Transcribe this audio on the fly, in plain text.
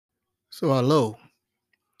So, hello.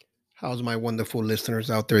 How's my wonderful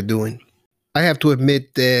listeners out there doing? I have to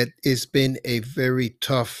admit that it's been a very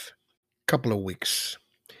tough couple of weeks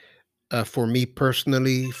for me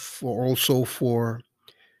personally, for also for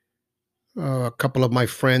a couple of my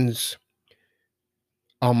friends.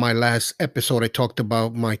 On my last episode, I talked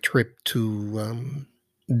about my trip to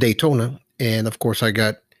Daytona, and of course, I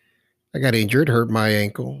got injured, hurt my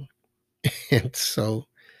ankle, and so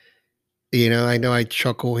I know I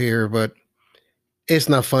chuckle here, but it's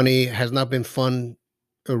not funny. It has not been fun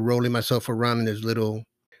rolling myself around in this little.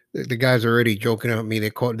 The guys are already joking at me. They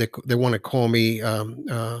want to call me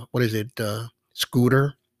what is it,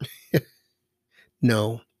 Scooter?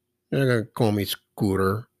 No, they're not gonna call me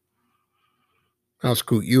Scooter. I'll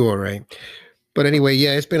scoot you, all right. But anyway,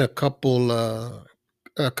 yeah, it's been a couple of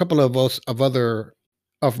us of other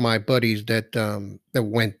of my buddies that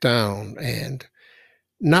went down, and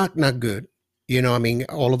not good. I mean,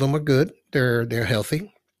 all of them are good. They're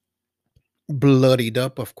healthy, bloodied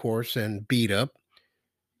up, of course, and beat up.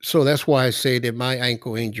 So that's why I say that my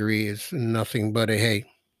ankle injury is nothing but a hey.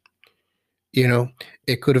 You know,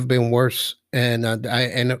 it could have been worse, and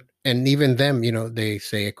and even them, they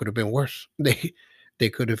say it could have been worse. They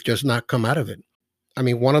could have just not come out of it. I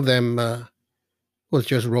mean, one of them was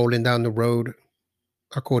just rolling down the road,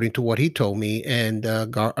 according to what he told me, and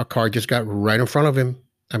a car just got right in front of him.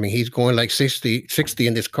 I mean, he's going like 60,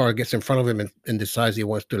 and this car gets in front of him and decides he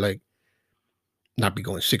wants to like not be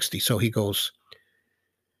going 60. So he goes,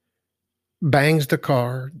 bangs the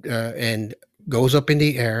car, and goes up in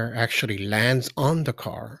the air, actually lands on the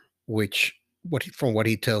car, which from what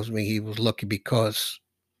he tells me, he was lucky because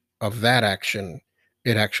of that action.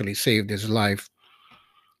 It actually saved his life.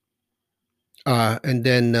 And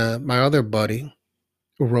then my other buddy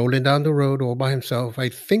rolling down the road all by himself. I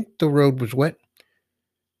think the road was wet,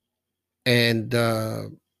 and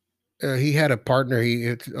he had a partner.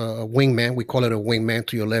 It's a wingman. We call it a wingman,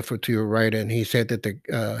 to your left or to your right. And he said that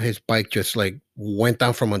the his bike just like went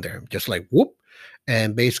down from under him, just like whoop,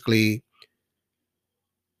 and basically,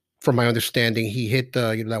 from my understanding, he hit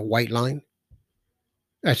that white line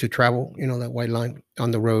as you travel. That white line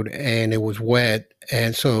on the road, and it was wet,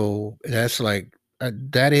 and so that's like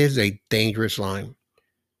that is a dangerous line.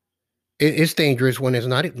 It's dangerous when it's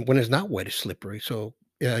not wet. It's slippery. So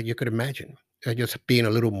you could imagine just being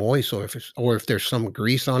a little moist, or if there's some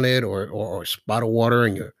grease on it, or a spot of water,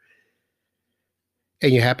 and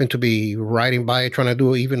you happen to be riding by it, trying to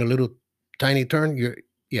do even a little tiny turn.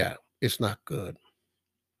 Yeah, it's not good.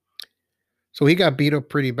 So he got beat up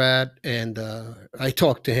pretty bad, and I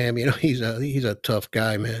talked to him. He's a tough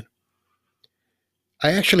guy, man.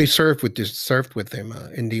 I actually served with him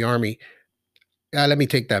in the army. Let me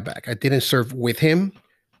take that back. I didn't serve with him,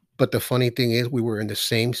 but the funny thing is, we were in the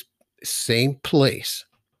same place,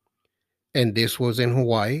 and this was in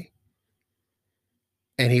Hawaii,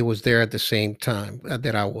 and he was there at the same time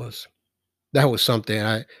that I was. That was something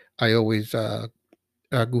I always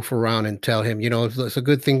goof around and tell him. It's a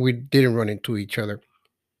good thing we didn't run into each other,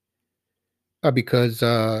 because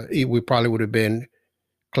we probably would have been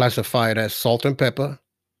classified as salt and pepper,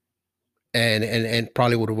 and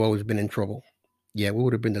probably would have always been in trouble. Yeah, we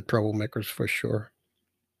would have been the troublemakers for sure.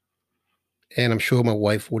 And I'm sure my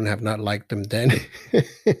wife wouldn't have not liked them then.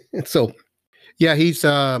 So yeah, he's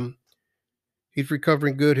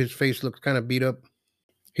recovering good. His face looks kind of beat up.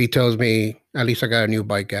 He tells me at least I got a new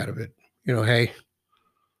bike out of it. Hey,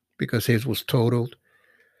 because his was totaled.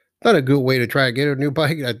 Not a good way to try to get a new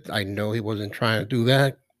bike. I know he wasn't trying to do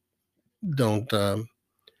that. Don't um,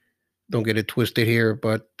 don't get it twisted here,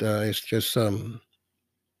 but it's just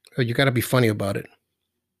you got to be funny about it.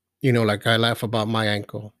 Like I laugh about my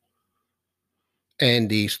ankle and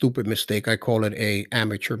the stupid mistake. I call it a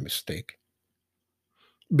amateur mistake,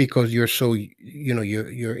 because you're so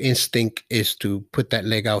your instinct is to put that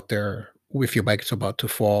leg out there if your bike is about to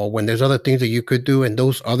fall, when there's other things that you could do, and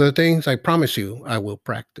those other things, I promise you, I will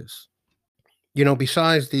practice.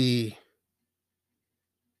 Besides the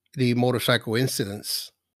motorcycle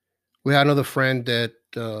incidents, we had another friend that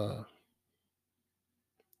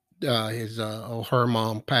his or her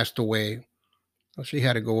mom passed away. So she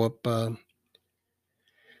had to go up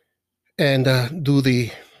and do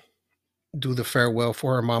the farewell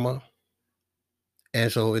for her mama.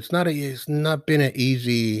 And so it's not been an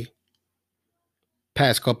easy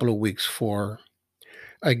past couple of weeks for,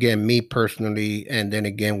 again, me personally, and then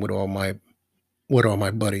again with all my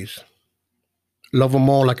buddies. Love them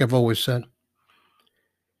all, like I've always said.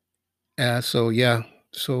 So yeah,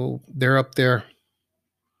 so they're up there.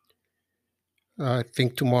 I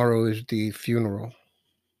think tomorrow is the funeral,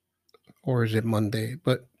 or is it Monday?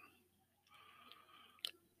 But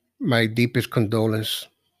My deepest condolence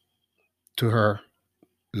to her.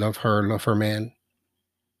 Love her man.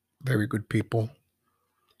 Very good people.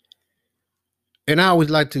 And I always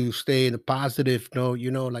like to stay in a positive note,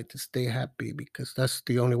 like to stay happy because that's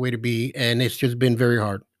the only way to be. And it's just been very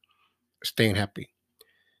hard staying happy.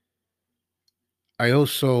 I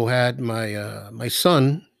also had my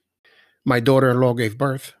son. My daughter-in-law gave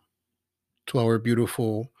birth to our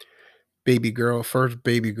beautiful baby girl, first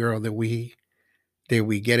baby girl that we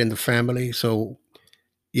get in the family. So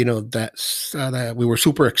that's that we were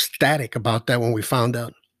super ecstatic about that when we found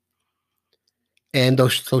out. And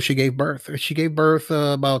so she gave birth. She gave birth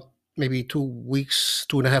about maybe 2 weeks,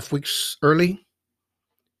 2.5 weeks early.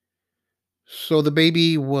 So the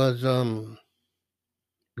baby was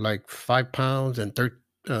like 5 pounds and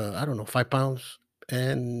I don't know, 5 pounds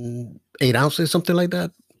and 8 ounces, something like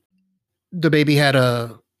that. The baby had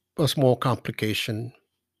a small complication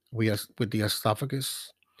with the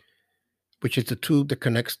esophagus, which is the tube that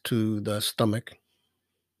connects to the stomach.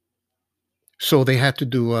 So they had to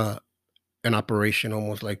do an operation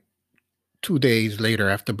almost like 2 days later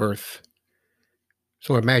after birth.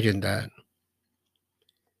 So imagine that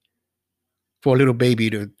for a little baby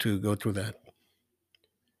to go through that.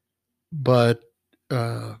 But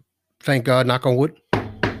uh, thank God, knock on wood,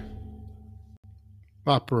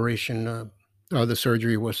 operation, the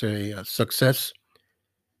surgery was a success.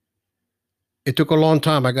 It took a long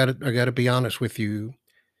time. I got to be honest with you.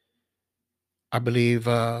 I believe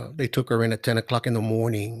they took her in at 10 o'clock in the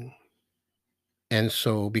morning, and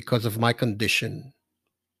so because of my condition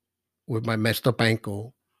with my messed up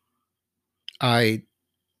ankle, I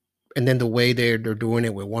and then the way they're doing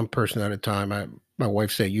it with one person at a time. My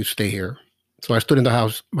wife said, "You stay here." So I stood in the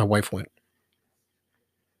house. My wife went.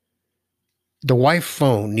 The wife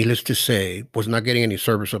phone, needless to say, was not getting any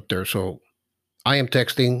service up there. So I am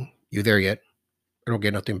texting, "You there yet?" I don't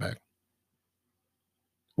get nothing back.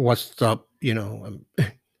 "What's up?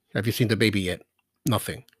 Have you seen the baby yet?"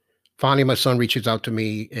 Nothing. Finally, my son reaches out to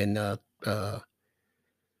me uh,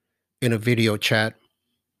 in a video chat.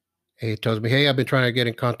 He tells me, "Hey, I've been trying to get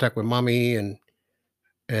in contact with mommy," and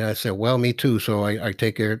I said, "Well, me too." So I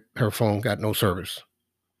take her phone, got no service.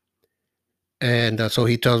 And so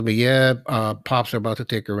he tells me, "Yeah, pops are about to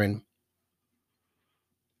take her in."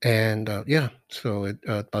 And yeah, so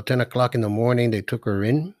about 10 o'clock in the morning, they took her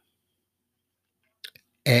in.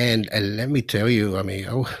 And let me tell you, I mean,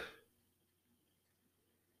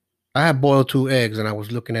 I had boiled 2 eggs, and I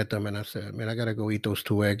was looking at them, and I said, "Man, I gotta go eat those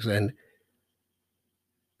 2 eggs." And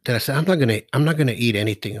then I said, "I'm not gonna eat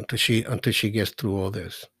anything until she gets through all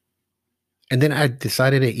this." And then I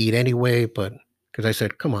decided to eat anyway, but because I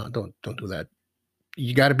said, "Come on, don't do that.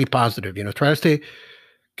 You got to be positive. Try to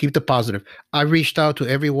keep the positive." I reached out to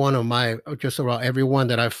every one of just about everyone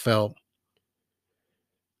that I felt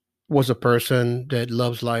was a person that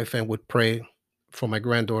loves life and would pray for my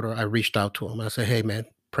granddaughter. I reached out to him. I said, "Hey, man,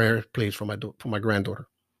 prayer, please, for my granddaughter."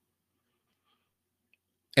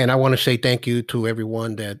 And I want to say thank you to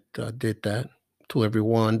everyone that did that, to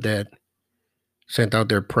everyone that sent out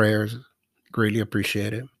their prayers. Greatly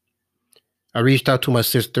appreciate it. I reached out to my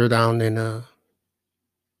sister down in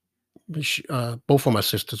both of my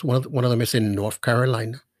sisters. One of them is in North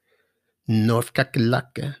Carolina, North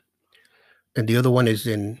Kakalaka, and the other one is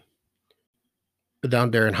in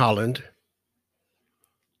down there in Holland.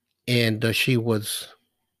 And she was,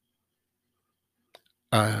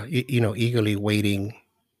 eagerly waiting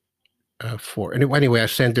for. Anyway, I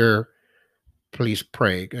sent her, "Please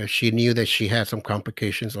pray." She knew that she had some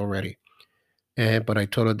complications already, and but I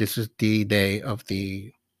told her this is the day of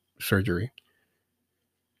the surgery.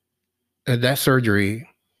 And that surgery,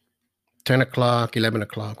 10 o'clock, 11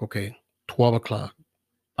 o'clock, okay, 12 o'clock.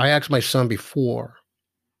 I asked my son before,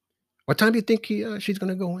 "What time do you think she's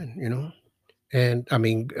gonna go in?" And I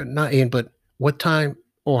mean, not in, but what time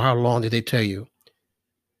or how long did they tell you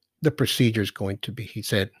the procedure is going to be? He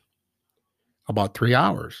said, "About 3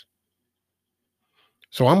 hours."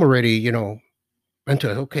 So I'm already, into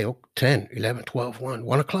it. Okay, 10, 11, 12,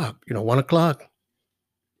 1 o'clock, 1 o'clock.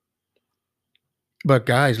 But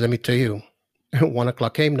guys, let me tell you, 1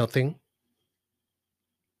 o'clock came, nothing.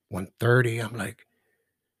 1:30, I'm like,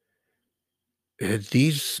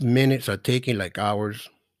 these minutes are taking like hours.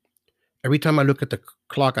 Every time I look at the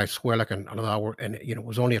clock, I swear like another hour, and it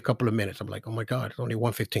was only a couple of minutes. I'm like, "Oh my God, it's only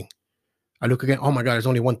 1:15." I look again, "Oh my God, it's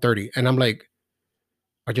only 1:30." And I'm like,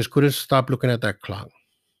 I just couldn't stop looking at that clock.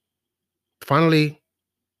 Finally,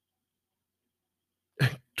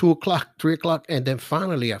 2 o'clock, 3 o'clock, and then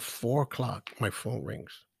finally at 4 o'clock, my phone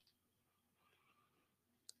rings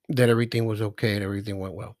that everything was okay and everything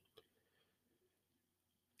went well.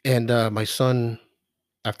 And my son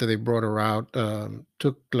after they brought her out,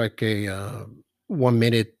 took like a 1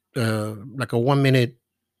 minute, like a 1 minute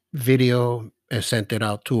video and sent it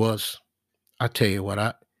out to us. I tell you what,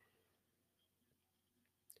 I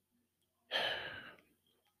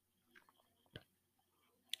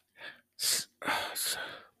s- s-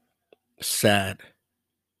 sad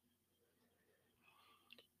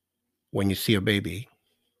when you see a baby.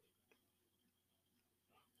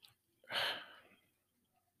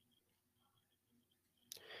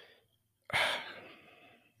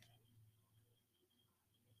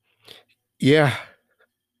 Yeah,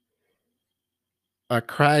 I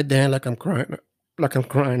cried then like I'm crying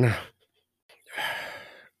now.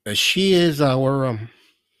 She is our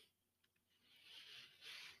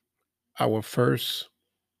first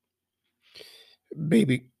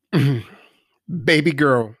baby baby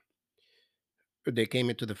girl that came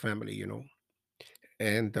into the family,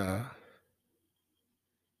 and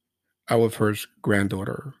our first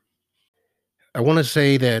granddaughter. I want to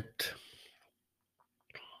say that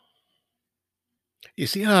you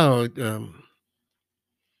see how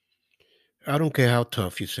I don't care how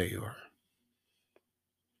tough you say you are.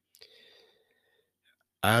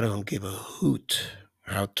 I don't give a hoot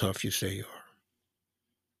how tough you say you are.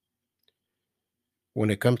 When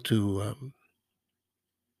it comes to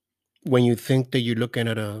when you think that you're looking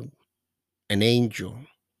at an angel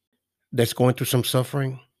that's going through some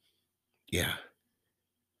suffering, yeah.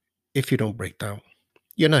 If you don't break down,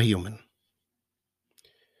 you're not human.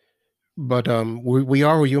 But we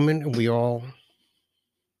are human, and we all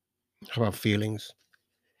have our feelings.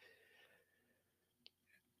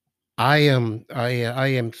 The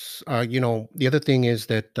other thing is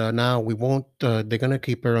that now we won't. They're gonna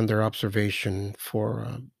keep her under observation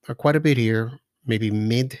for quite a bit here, maybe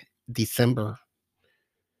mid December.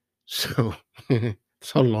 So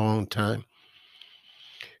it's a long time.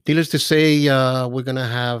 Needless to say, we're gonna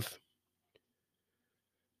have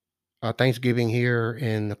Thanksgiving here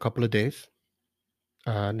in a couple of days.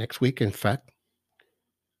 Next week, in fact,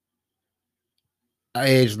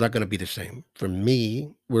 it's not gonna be the same for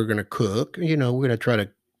me. We're gonna cook. We're gonna try to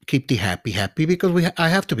keep the happy because I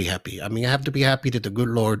have to be happy. I mean, I have to be happy that the good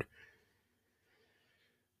Lord,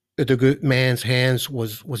 that the good man's hands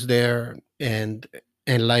was there, and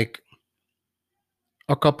like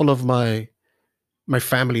a couple of my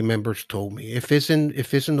family members told me, if it's in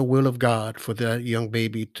the will of God for that young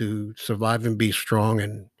baby to survive and be strong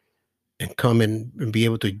and come and be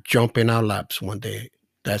able to jump in our laps one day,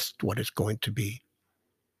 that's what it's going to be.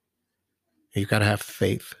 You got to have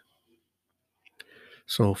faith.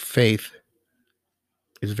 So faith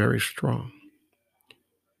is very strong.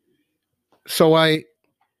 So I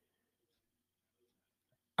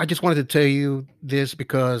just wanted to tell you this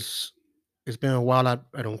because it's been a while.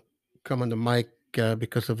 I don't come on the mic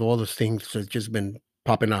because of all the things that's just been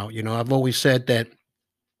popping out. I've always said that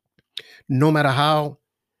no matter how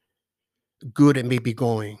good it may be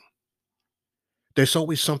going, there's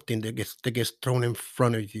always something that gets thrown in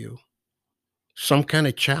front of you, some kind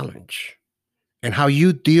of challenge, and how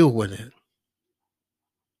you deal with it.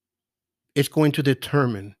 It's going to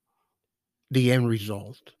determine the end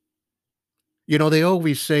result. They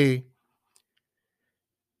always say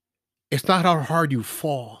it's not how hard you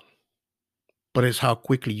fall, but it's how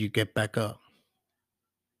quickly you get back up.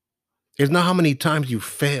 It's not how many times you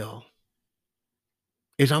fail,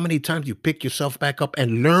 it's how many times you pick yourself back up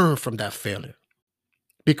and learn from that failure.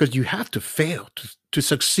 Because you have to fail. To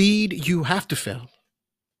succeed, you have to fail.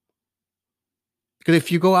 Because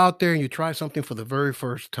if you go out there and you try something for the very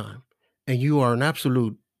first time and you are an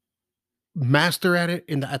absolute master at it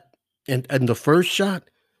in the first shot,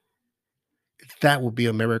 that will be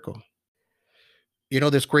a miracle.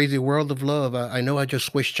 This crazy world of love. I know I just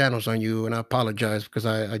switched channels on you, and I apologize because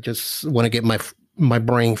I just want to get my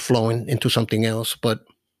brain flowing into something else. But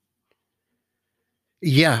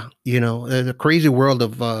yeah, the crazy world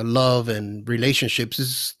of love and relationships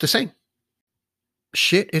is the same.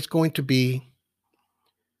 Shit is going to be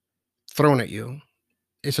thrown at you.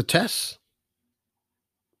 It's a test.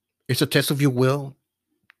 It's a test of your will,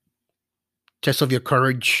 test of your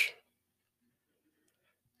courage,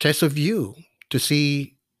 test of you to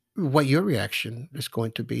see what your reaction is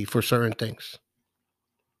going to be for certain things.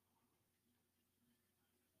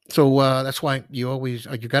 So that's why you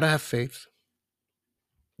gotta have faith.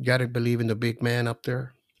 You gotta believe in the big man up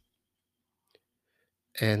there,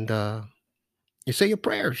 and you say your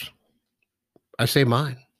prayers. I say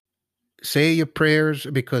mine. Say your prayers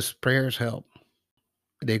because prayers help.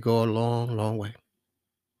 They go a long, long way.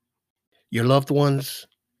 Your loved ones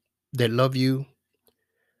that love you,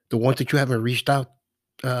 the ones that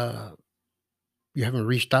uh, you haven't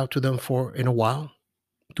reached out to them for in a while.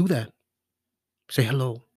 Do that. Say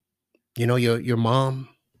hello. Your mom,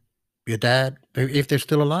 your dad, if they're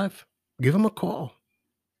still alive, give them a call.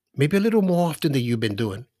 Maybe a little more often than you've been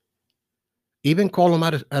doing. Even call them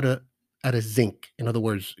at a zinc. In other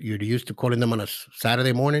words, you're used to calling them on a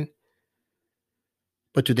Saturday morning,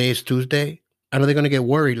 but today is Tuesday. I know they're gonna get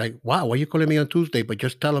worried, like, "Wow, why are you calling me on Tuesday?" But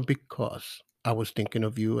just tell them because I was thinking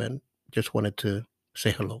of you and just wanted to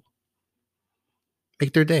say hello.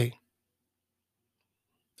 Make their day.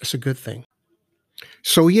 That's a good thing.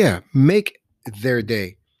 So yeah, make their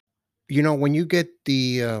day. When you get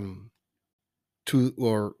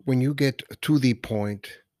when you get to the point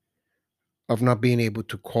of not being able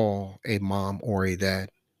to call a mom or a dad,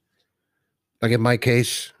 like in my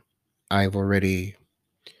case, I've already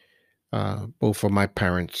both of my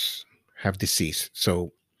parents have deceased.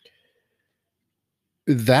 So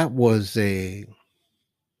that was a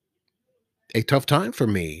tough time for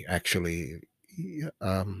me, actually,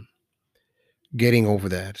 getting over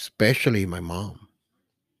that, especially my mom.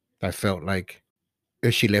 I felt like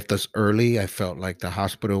if she left us early, I felt like the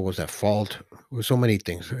hospital was at fault with so many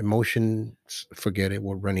things. Emotions, forget it,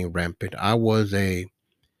 were running rampant.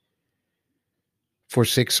 For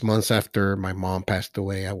 6 months after my mom passed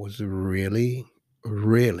away, I was really,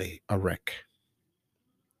 really a wreck.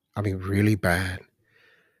 I mean, really bad.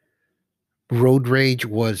 Road rage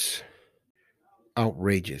was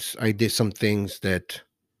outrageous. I did some things that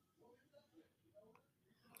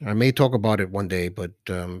I may talk about it one day, but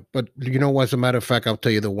as a matter of fact, I'll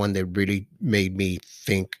tell you the one that really made me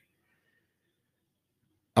think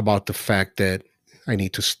about the fact that I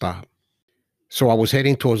need to stop. So I was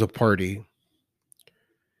heading towards a party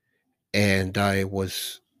and I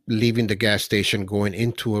was leaving the gas station going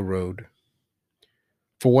into a road.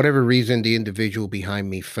 For whatever reason, the individual behind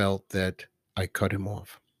me felt that I cut him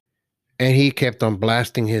off. And he kept on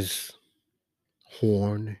blasting his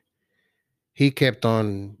horn. He kept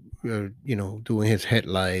on, doing his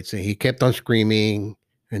headlights, and he kept on screaming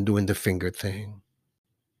and doing the finger thing.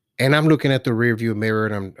 And I'm looking at the rearview mirror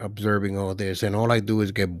and I'm observing all this, and all I do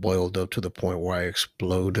is get boiled up to the point where I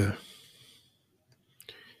explode.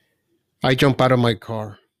 I jump out of my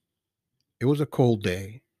car. It was a cold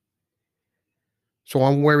day. So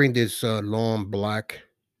I'm wearing this long black,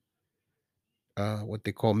 what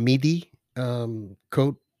they call midi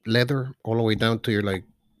coat, leather, all the way down to your, like,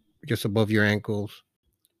 just above your ankles.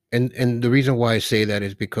 And the reason why I say that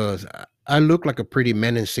is because I look like a pretty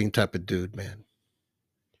menacing type of dude, man.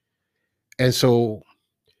 And so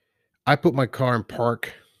I put my car in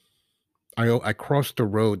park. I crossed the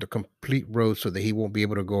road, the complete road, so that he won't be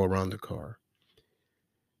able to go around the car.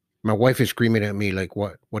 My wife is screaming at me like,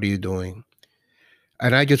 What are you doing?"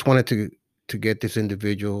 And I just wanted to get this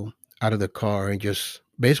individual out of the car and just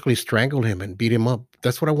basically strangle him and beat him up.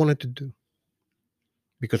 That's what I wanted to do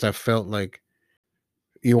because I felt like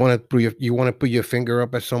you want to put your finger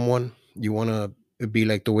up at someone. You want to be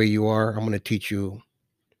like the way you are. I'm going to teach you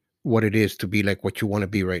what it is to be like what you want to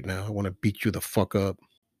be right now. I want to beat you the fuck up.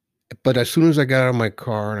 But as soon as I got out of my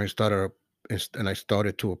car and I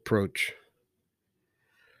started to approach,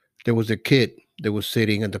 there was a kid that was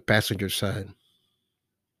sitting on the passenger side.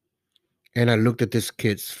 And I looked at this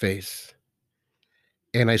kid's face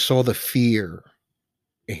and I saw the fear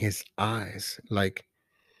in his eyes. Like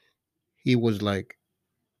he was like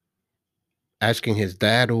asking his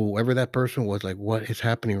dad or whoever that person was, like, what is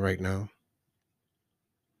happening right now?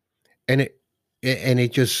 And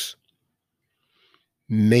it just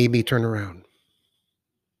made me turn around.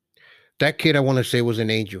 That kid, I want to say, was an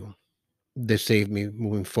angel that saved me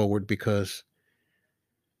moving forward because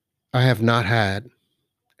I have not had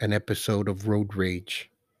an episode of road rage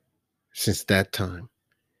since that time.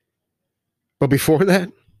 But before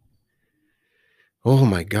that, oh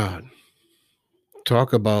my God,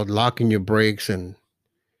 talk about locking your brakes and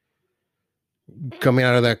coming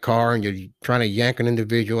out of that car and you're trying to yank an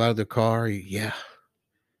individual out of the car. Yeah,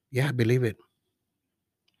 yeah, I believe it.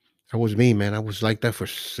 That was me, man. I was like that for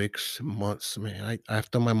 6 months, man.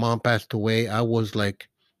 After my mom passed away, I was like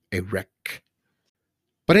a wreck.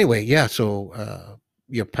 But anyway, yeah. So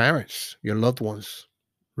your parents, your loved ones,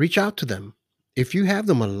 reach out to them. If you have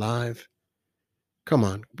them alive, come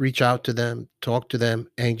on, reach out to them, talk to them.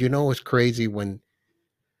 And it's crazy when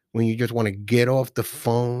you just want to get off the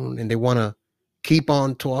phone and they want to keep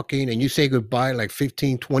on talking and you say goodbye like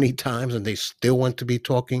 15, 20 times and they still want to be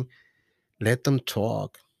talking. Let them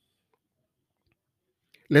talk.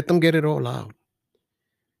 Let them get it all out.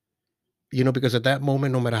 Because at that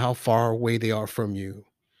moment, no matter how far away they are from you,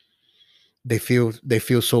 they feel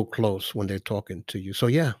so close when they're talking to you. So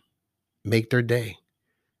yeah, make their day.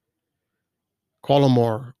 Call them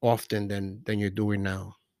more often than you're doing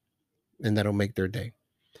now. and that'll make their day.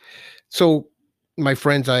 So, my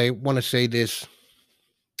friends, I want to say this.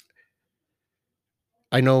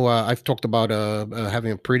 I know I've talked about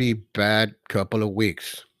having a pretty bad couple of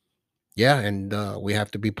weeks. Yeah, and we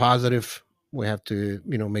have to be positive. We have to,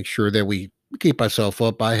 make sure that we keep ourselves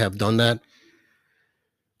up. I have done that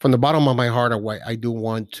from the bottom of my heart. I do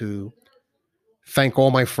want to thank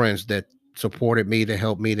all my friends that supported me, that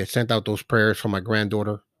helped me, that sent out those prayers for my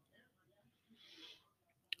granddaughter.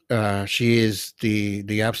 She is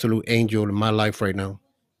the absolute angel in my life right now,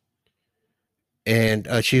 and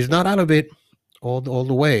she's not out of it all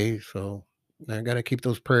the way. So I got to keep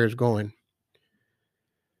those prayers going.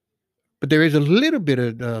 But there is a little bit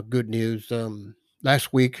of good news.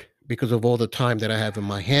 Last week, because of all the time that I have in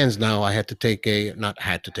my hands now, I had to take not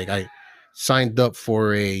had to take. I signed up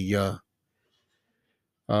for a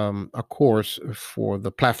course for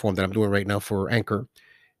the platform that I'm doing right now for Anchor.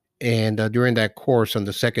 And during that course, on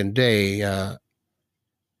the second day,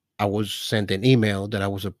 I was sent an email that I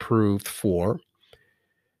was approved for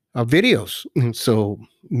videos. And so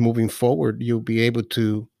moving forward, you'll be able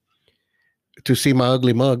to see my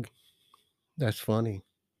ugly mug. That's funny.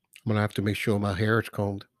 I'm gonna have to make sure my hair is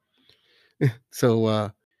combed.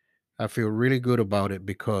 So I feel really good about it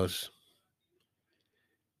because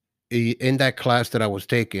in that class that I was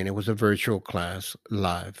taking, it was a virtual class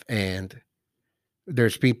live, and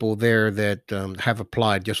there's people there that have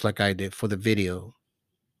applied just like I did for the video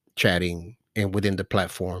chatting and within the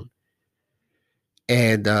platform.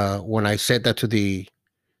 And when I said that to the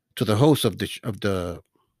host of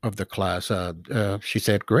the class, she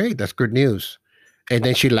said, "Great, that's good news." And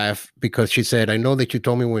then she laughed because she said, "I know that you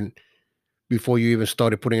told me when before you even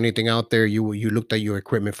started putting anything out there, you looked at your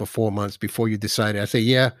equipment for 4 months before you decided." I said,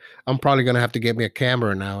 "Yeah, I'm probably gonna have to get me a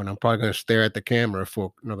camera now, and I'm probably gonna stare at the camera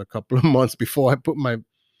for another couple of months before I put my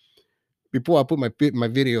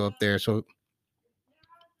video up there." So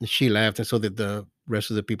she laughed, and so did the rest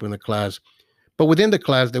of the people in the class. But within the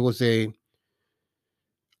class, there was a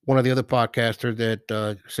one of the other podcasters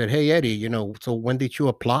that said, "Hey Eddie, so when did you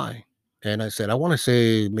apply?" And I said, "I want to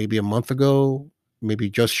say maybe a month ago, maybe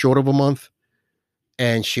just short of a month."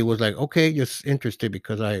 And she was like, "Okay, just interested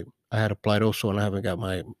because I had applied also and I haven't got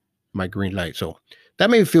my green light." So that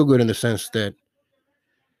made me feel good in the sense that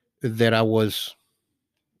I was,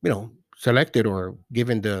 selected or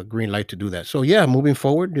given the green light to do that. So yeah, moving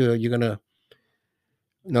forward, you're gonna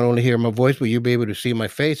not only hear my voice, but you'll be able to see my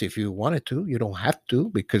face if you wanted to. You don't have to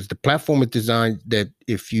because the platform is designed that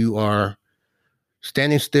if you are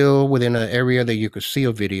standing still within an area that you could see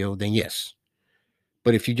a video, then yes.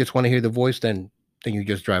 But if you just want to hear the voice, then you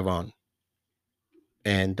just drive on.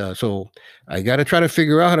 And so I got to try to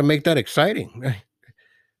figure out how to make that exciting.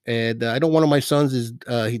 And I know one of my sons is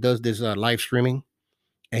he does this live streaming,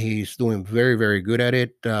 and he's doing very very good at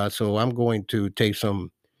it. So I'm going to take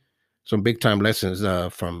some big time lessons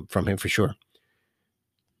from him for sure.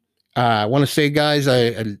 I want to say, guys,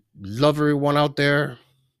 I love everyone out there.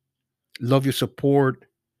 Love your support.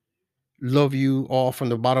 Love you all from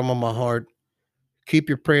the bottom of my heart. Keep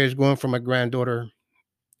your prayers going for my granddaughter,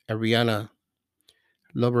 Ariana.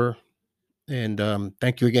 Love her. And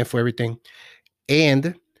thank you again for everything.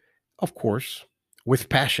 And of course, with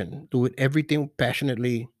passion, do it everything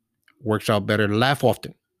passionately works out better. Laugh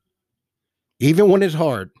often, even when it's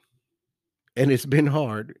hard. And it's been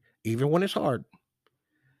hard, even when it's hard.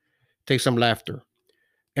 Take some laughter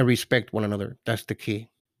and respect one another. That's the key.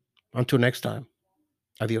 Until next time,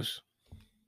 adios.